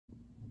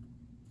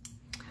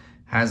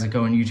How's it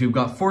going, YouTube?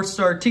 Got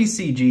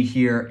FourthStarTCG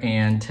here,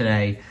 and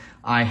today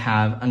I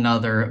have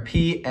another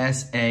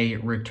PSA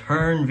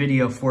Return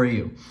video for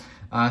you.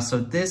 So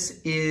this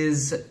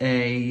is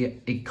a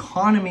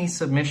economy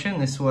submission.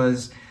 This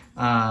was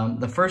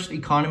the first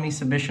economy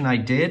submission I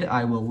did.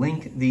 I will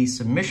link the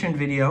submission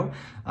video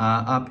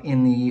up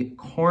in the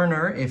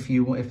corner up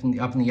in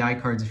the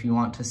iCards if you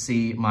want to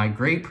see my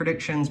grade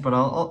predictions, but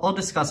I'll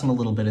discuss them a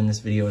little bit in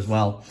this video as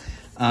well.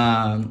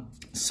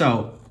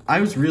 So I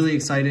was really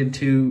excited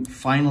to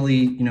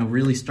finally,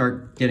 really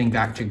start getting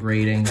back to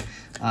grading.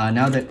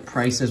 Now that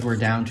prices were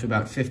down to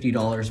about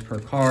 $50 per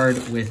card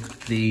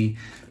with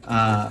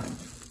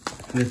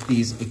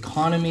these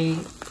economy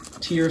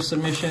tier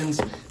submissions,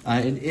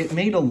 it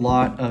made a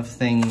lot of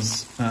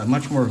things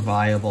much more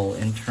viable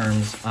in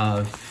terms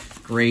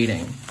of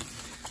grading.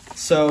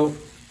 So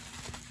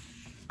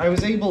I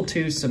was able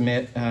to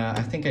submit,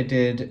 I think I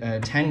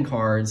did 10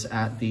 cards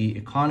at the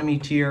economy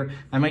tier.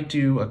 I might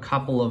do a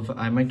couple,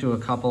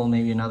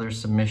 maybe another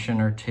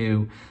submission or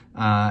two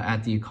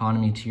at the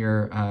economy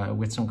tier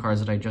with some cards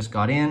that I just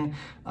got in.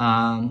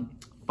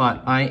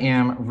 But I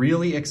am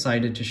really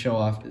excited to show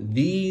off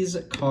these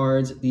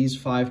cards, these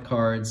 5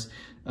 cards.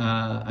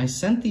 I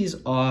sent these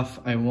off,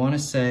 I want to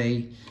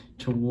say,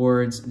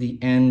 towards the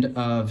end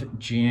of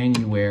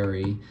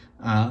January.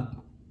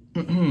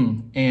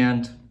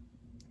 And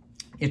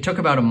it took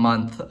about a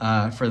month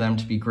for them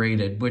to be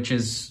graded, which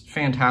is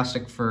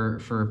fantastic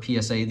for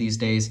PSA these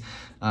days,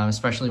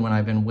 especially when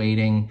I've been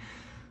waiting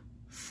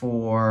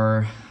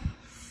for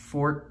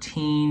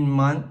 14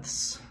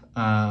 months,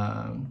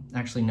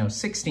 actually no,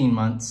 16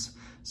 months,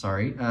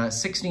 sorry,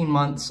 16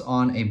 months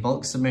on a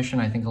bulk submission.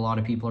 I think a lot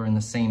of people are in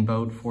the same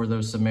boat for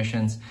those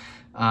submissions,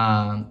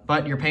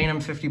 but you're paying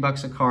them 50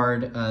 bucks a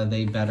card.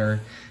 They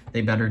better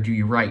do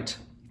you right.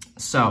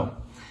 So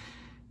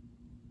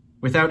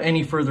without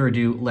any further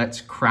ado,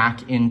 let's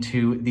crack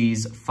into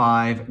these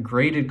 5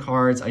 graded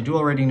cards. I do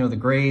already know the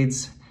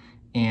grades,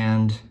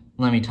 and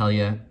let me tell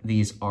you,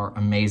 these are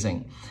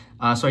amazing.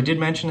 So I did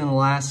mention in the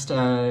last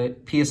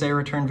PSA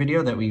Return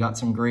video that we got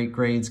some great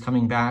grades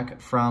coming back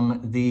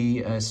from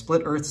the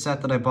Split Earth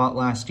set that I bought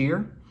last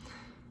year.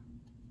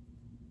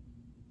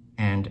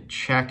 And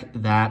check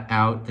that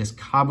out, this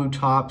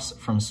Kabutops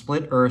from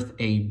Split Earth,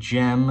 a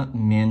Gem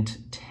Mint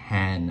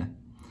 10.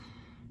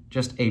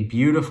 Just a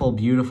beautiful,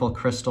 beautiful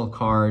crystal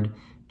card.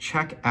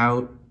 Check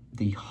out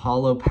the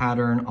holo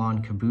pattern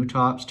on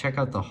Kabutops. Check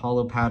out the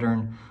holo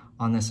pattern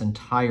on this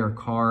entire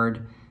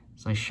card.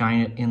 As I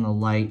shine it in the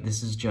light,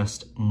 this is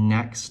just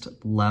next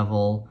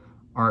level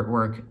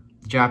artwork.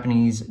 The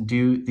Japanese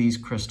do these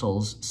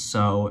crystals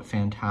so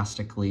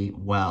fantastically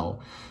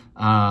well.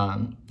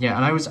 Yeah,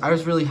 and I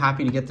was really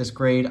happy to get this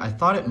grade. I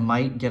thought it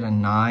might get a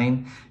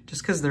 9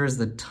 just because there's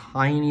the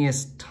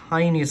tiniest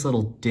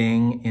little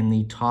ding in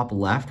the top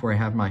left where I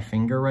have my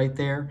finger right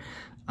there.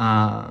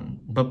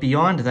 But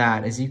beyond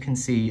that, as you can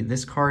see,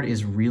 this card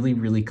is really,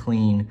 really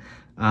clean.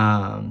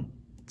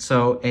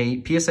 So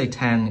a PSA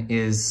 10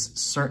 is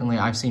certainly,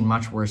 I've seen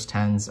much worse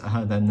 10s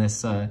than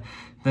this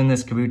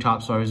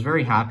Kabutops, so I was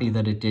very happy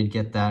that it did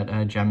get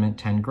that Gem Mint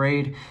 10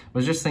 grade. I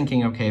was just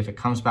thinking, okay, if it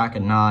comes back a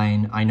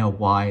 9, I know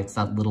why. It's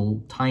that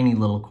tiny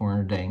little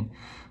corner ding.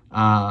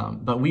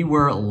 But we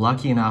were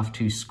lucky enough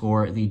to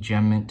score the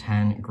Gem Mint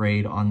 10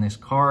 grade on this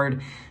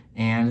card,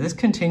 and this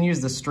continues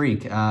the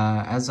streak.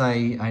 As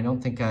I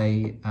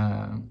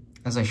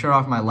showed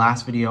off in my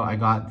last video, I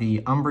got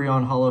the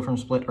Umbreon Holo from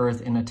Split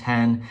Earth in a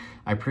 10.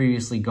 I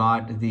previously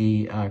got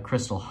the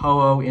Crystal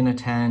Ho-Oh in a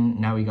 10.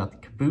 Now we got the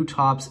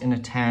Kabutops in a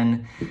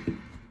 10.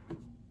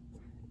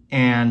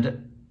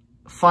 And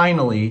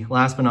finally,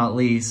 last but not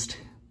least,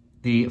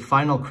 the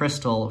final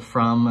crystal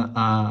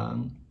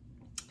from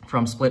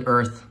Split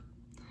Earth.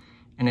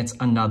 And it's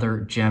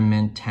another Gem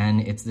Mint 10.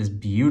 It's this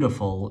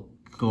beautiful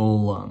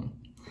Golem.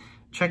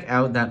 Check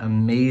out that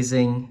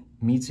amazing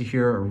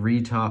Mitsuhiro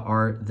Rita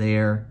art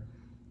there.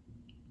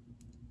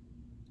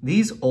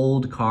 These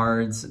old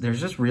cards, there's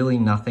just really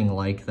nothing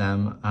like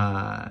them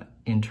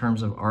in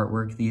terms of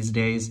artwork these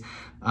days.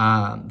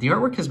 The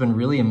artwork has been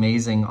really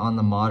amazing on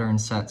the modern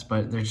sets,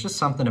 but there's just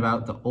something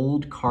about the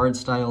old card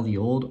style, the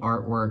old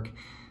artwork,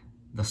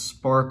 the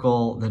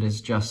sparkle that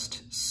is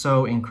just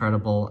so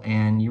incredible,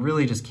 and you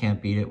really just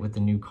can't beat it with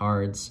the new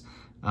cards.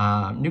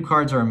 New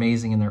cards are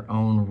amazing in their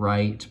own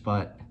right,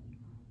 but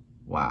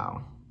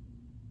wow.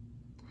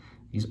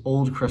 These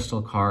old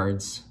crystal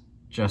cards,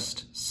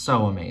 just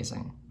so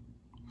amazing.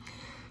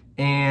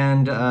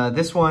 And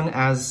this one,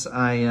 as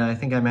I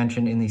think I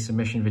mentioned in the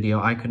submission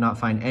video, I could not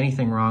find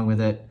anything wrong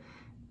with it.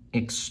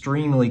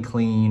 Extremely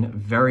clean,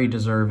 very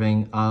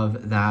deserving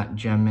of that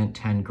Gem Mint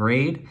 10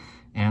 grade.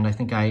 And I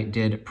think I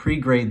did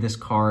pre-grade this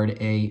card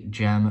a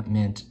Gem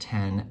Mint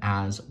 10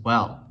 as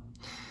well.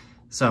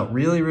 So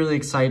really, really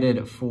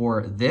excited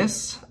for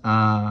this.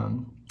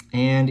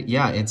 And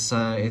yeah,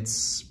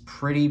 it's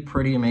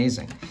pretty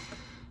amazing.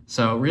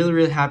 So really,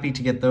 really happy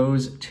to get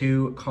those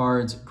 2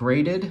 cards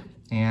graded.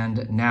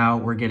 And now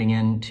we're getting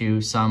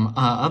into some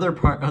other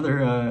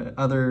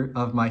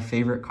of my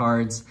favorite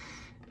cards,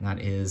 and that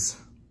is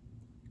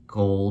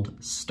Gold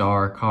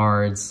Star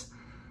cards.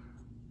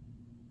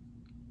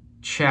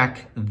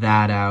 Check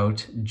that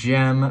out.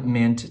 Gem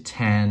Mint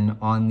 10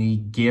 on the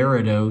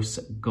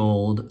Gyarados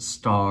Gold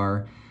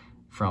Star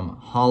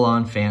from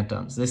Holon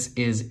Phantoms. This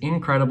is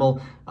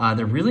incredible.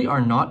 There really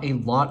are not a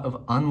lot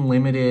of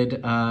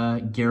unlimited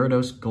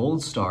Gyarados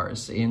Gold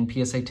Stars in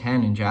PSA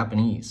 10 in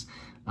Japanese.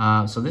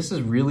 So this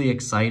is really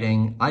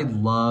exciting. I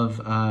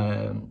love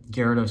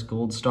Gyarados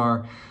Gold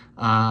Star.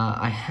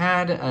 I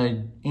had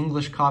an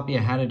English copy,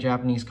 I had a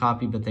Japanese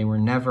copy, but they were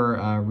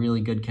never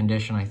really good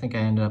condition. I think I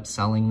ended up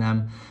selling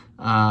them.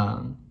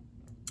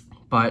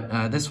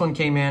 But this one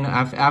came in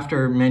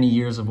after many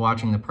years of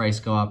watching the price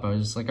go up. I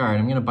was just like, all right,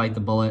 I'm going to bite the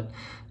bullet.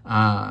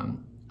 I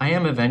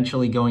am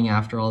eventually going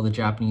after all the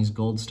Japanese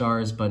Gold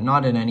Stars, but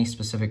not in any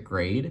specific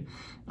grade.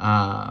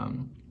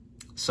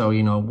 So,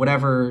 you know,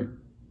 whatever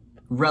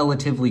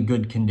relatively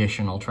good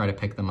condition, I'll try to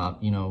pick them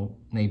up, you know,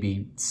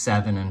 maybe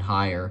 7 and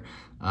higher.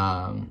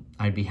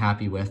 I'd be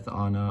happy with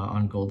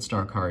on Gold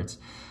Star cards.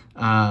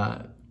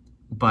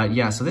 But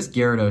yeah, so this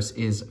Gyarados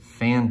is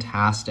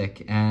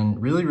fantastic and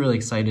really, really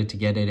excited to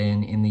get it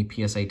in the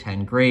PSA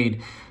 10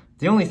 grade.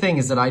 The only thing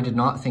is that I did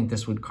not think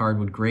this card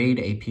would grade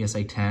a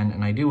PSA 10,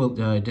 and I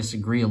do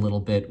disagree a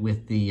little bit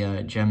with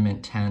the Gem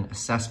Mint 10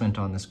 assessment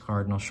on this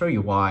card, and I'll show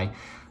you why.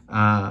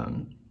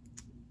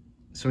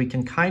 So we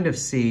can kind of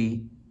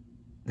see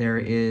there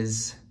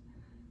is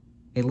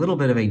a little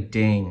bit of a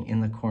ding in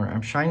the corner.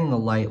 I'm shining the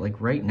light like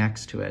right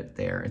next to it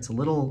there. It's a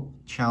little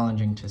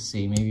challenging to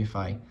see. Maybe if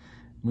I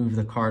move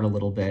the card a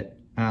little bit,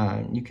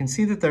 you can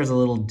see that there's a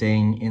little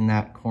ding in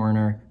that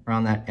corner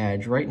around that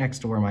edge right next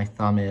to where my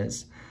thumb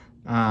is.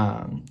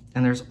 And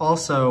there's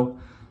also,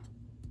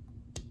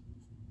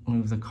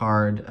 move the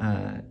card,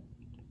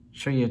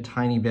 show you a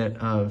tiny bit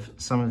of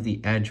some of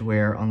the edge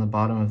wear on the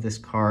bottom of this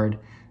card.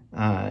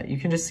 You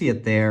can just see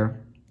it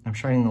there. I'm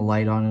shining the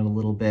light on it a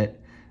little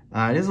bit.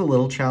 It is a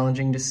little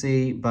challenging to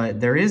see, but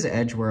there is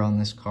edge wear on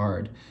this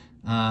card.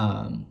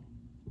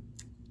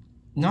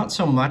 Not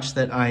so much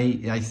that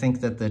I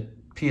think that the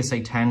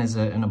PSA 10 is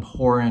an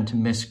abhorrent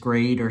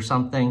misgrade or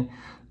something.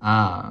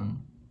 I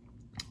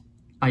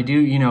do,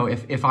 you know,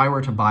 if I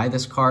were to buy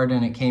this card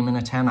and it came in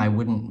a 10, I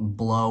wouldn't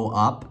blow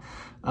up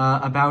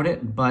about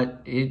it,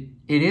 but it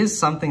is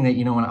something that,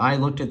 you know, when I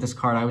looked at this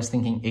card, I was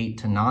thinking 8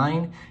 to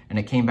 9, and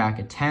it came back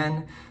at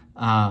 10.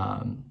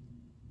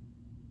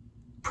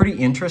 Pretty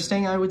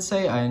interesting, I would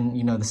say, and,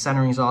 you know, the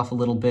centering's off a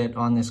little bit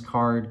on this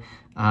card.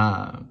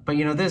 But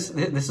you know, this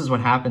is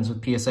what happens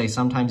with PSA.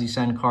 Sometimes you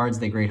send cards,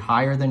 they grade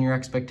higher than your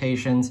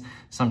expectations.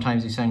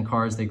 Sometimes you send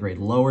cards, they grade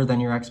lower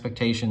than your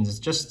expectations. It's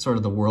just sort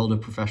of the world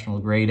of professional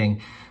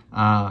grading.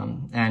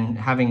 And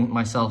having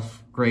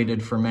myself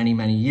graded for many,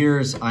 many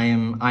years,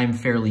 I'm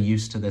fairly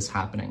used to this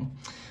happening.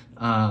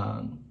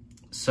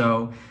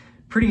 So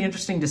pretty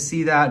interesting to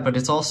see that, but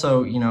it's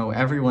also, you know,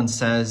 everyone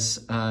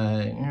says, you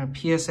know,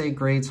 PSA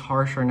grades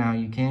harsher now.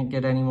 You can't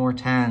get any more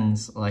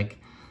 10s. Like,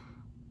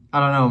 I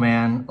don't know,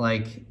 man.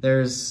 Like,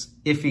 there's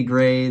iffy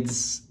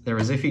grades. There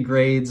was iffy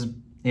grades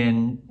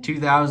in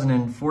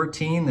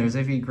 2014. There's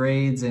iffy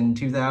grades in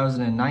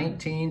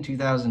 2019,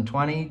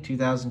 2020,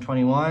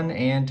 2021,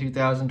 and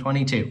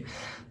 2022.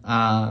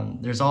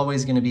 There's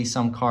always going to be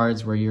some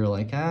cards where you're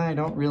like, I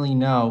don't really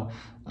know.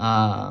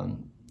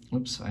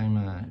 Oops,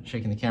 I'm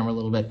shaking the camera a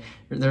little bit.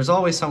 There's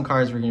always some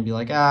cards where you're going to be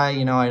like,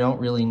 you know, I don't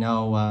really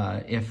know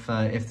if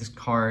this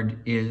card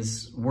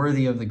is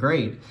worthy of the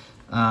grade.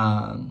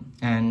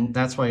 And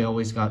that's why you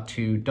always got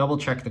to double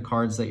check the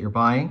cards that you're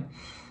buying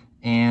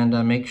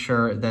and make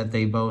sure that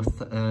they both,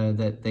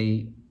 that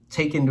they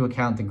take into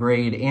account the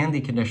grade and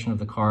the condition of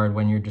the card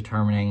when you're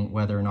determining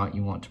whether or not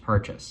you want to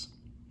purchase.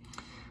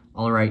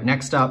 All right,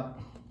 next up,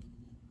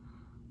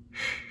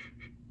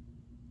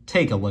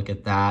 take a look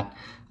at that.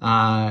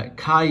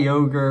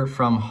 Kyogre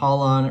from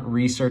Holon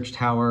Research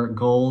Tower,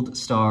 Gold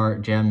Star,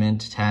 Gem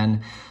Mint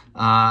 10.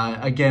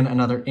 Again,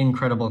 another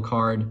incredible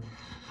card.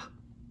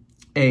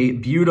 A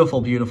beautiful,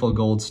 beautiful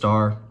Gold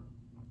Star.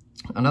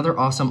 Another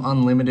awesome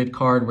unlimited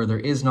card where there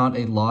is not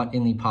a lot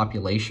in the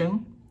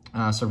population.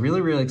 So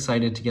really, really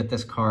excited to get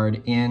this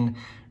card in.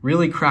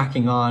 Really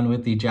cracking on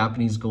with the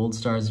Japanese Gold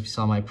Stars. If you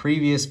saw my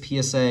previous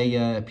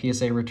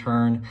PSA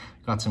Return,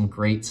 got some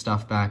great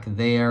stuff back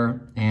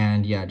there.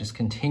 And yeah, just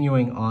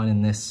continuing on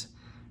in this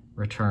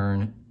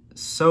return.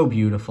 So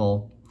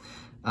beautiful.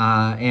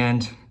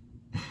 And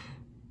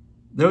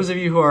those of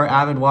you who are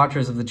avid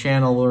watchers of the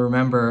channel will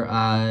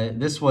remember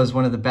this was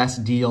one of the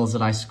best deals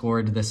that I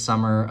scored this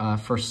summer.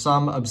 For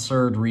some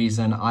absurd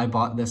reason, I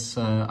bought this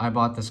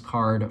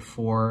card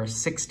for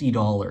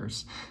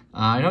 $60.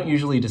 I don't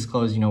usually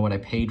disclose, you know, what I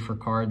paid for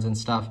cards and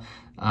stuff,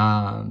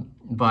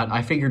 but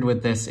I figured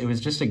with this, it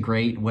was just a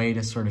great way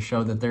to sort of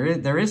show that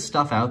there is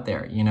stuff out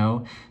there, you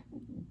know.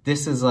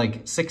 This is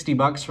like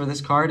 $60 for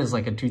this card is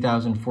like a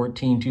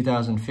 2014,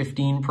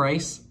 2015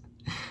 price.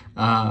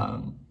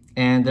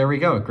 And there we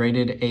go, it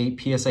graded a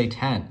PSA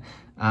 10.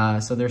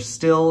 So there's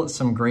still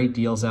some great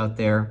deals out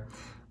there.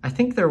 I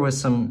think there was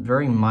some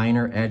very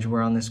minor edge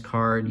wear on this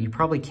card. You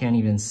probably can't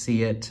even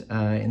see it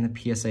in the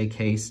PSA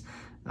case.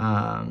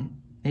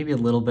 maybe a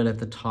little bit at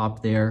the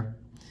top there.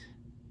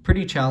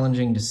 Pretty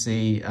challenging to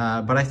see,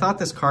 but I thought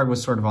this card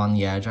was sort of on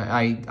the edge.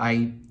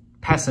 I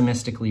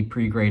pessimistically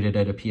pre-graded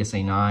it a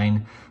PSA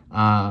 9,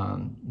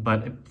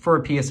 but for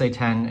a PSA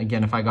 10,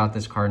 again, if I got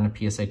this card in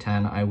a PSA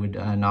 10, I would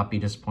not be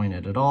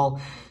disappointed at all.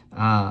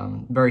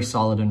 Very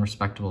solid and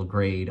respectable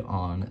grade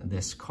on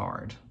this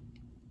card.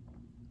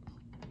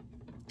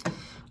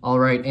 All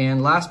right,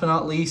 and last but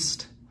not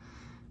least,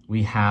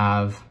 we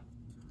have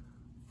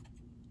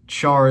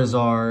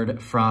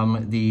Charizard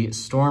from the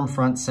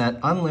Stormfront set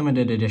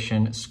Unlimited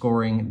Edition,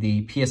 scoring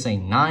the PSA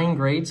 9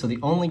 grade, so the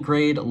only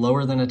grade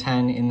lower than a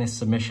 10 in this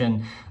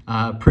submission.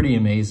 Pretty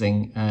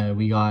amazing.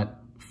 We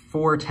got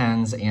 4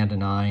 10s and a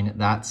 9.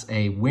 That's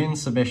a win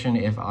submission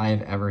if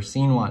I've ever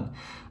seen one.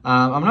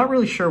 I'm not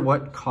really sure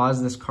what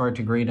caused this card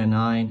to grade a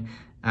 9,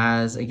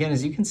 as again,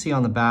 as you can see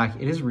on the back,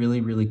 it is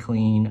really, really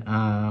clean.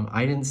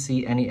 I didn't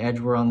see any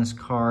edge wear on this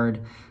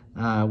card.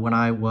 When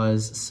I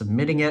was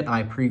submitting it,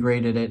 I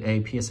pre-graded it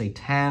a PSA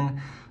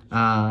 10.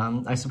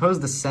 I suppose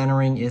the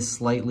centering is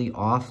slightly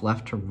off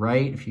left to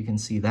right, if you can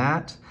see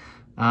that.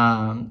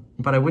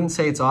 But I wouldn't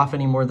say it's off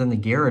any more than the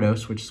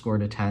Gyarados, which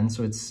scored a 10.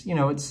 So it's, you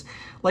know, it's,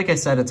 like I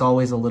said, it's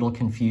always a little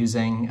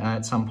confusing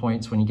at some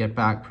points when you get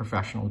back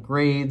professional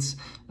grades.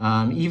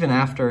 Even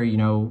after, you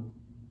know,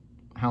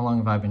 how long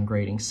have I been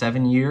grading?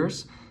 7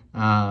 years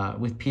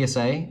with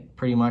PSA,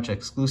 pretty much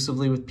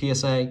exclusively with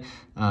PSA,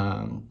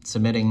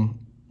 submitting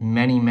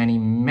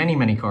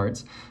many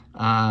cards.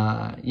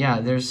 Yeah,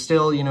 there's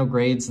still, you know,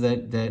 grades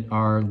that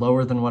are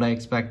lower than what I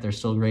expect. There's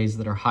still grades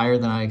that are higher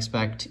than I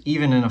expect,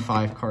 even in a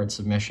 5-card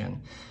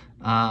submission.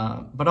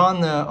 But on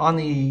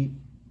the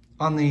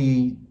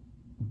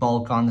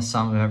bulk, on the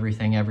sum of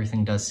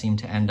everything does seem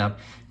to end up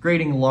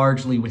grading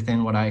largely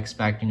within what I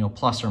expect, you know,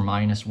 plus or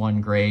minus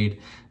 1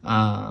 grade.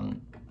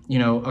 You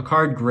know, a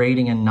card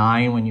grading a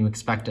 9 when you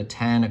expect a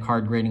 10, a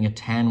card grading a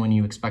 10 when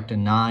you expect a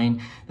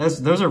 9,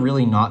 those are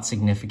really not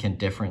significant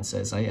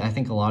differences. I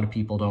think a lot of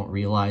people don't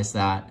realize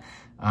that.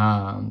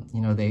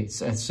 You know, they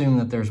assume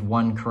that there's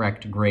one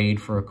correct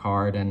grade for a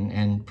card,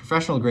 and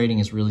professional grading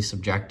is really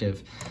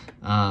subjective.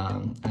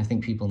 I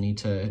think people need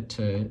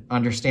to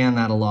understand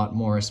that a lot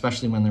more,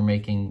 especially when they're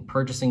making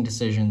purchasing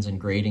decisions and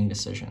grading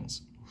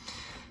decisions.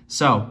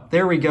 So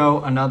there we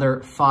go,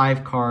 another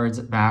 5 cards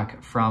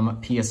back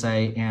from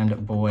PSA,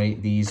 and boy,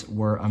 these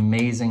were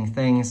amazing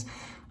things.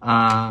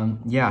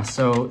 Yeah,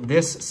 so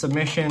this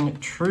submission,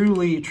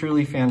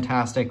 truly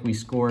fantastic. We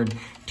scored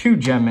 2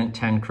 Gem Mint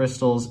 10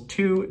 crystals,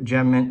 2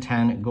 Gem Mint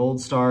 10 gold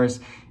stars,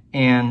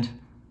 and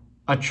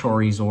a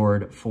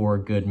Charizard for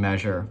good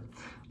measure.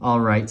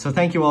 All right, so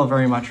thank you all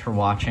very much for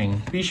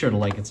watching. Be sure to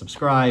like and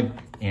subscribe,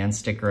 and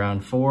stick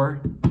around for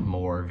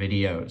more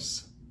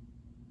videos.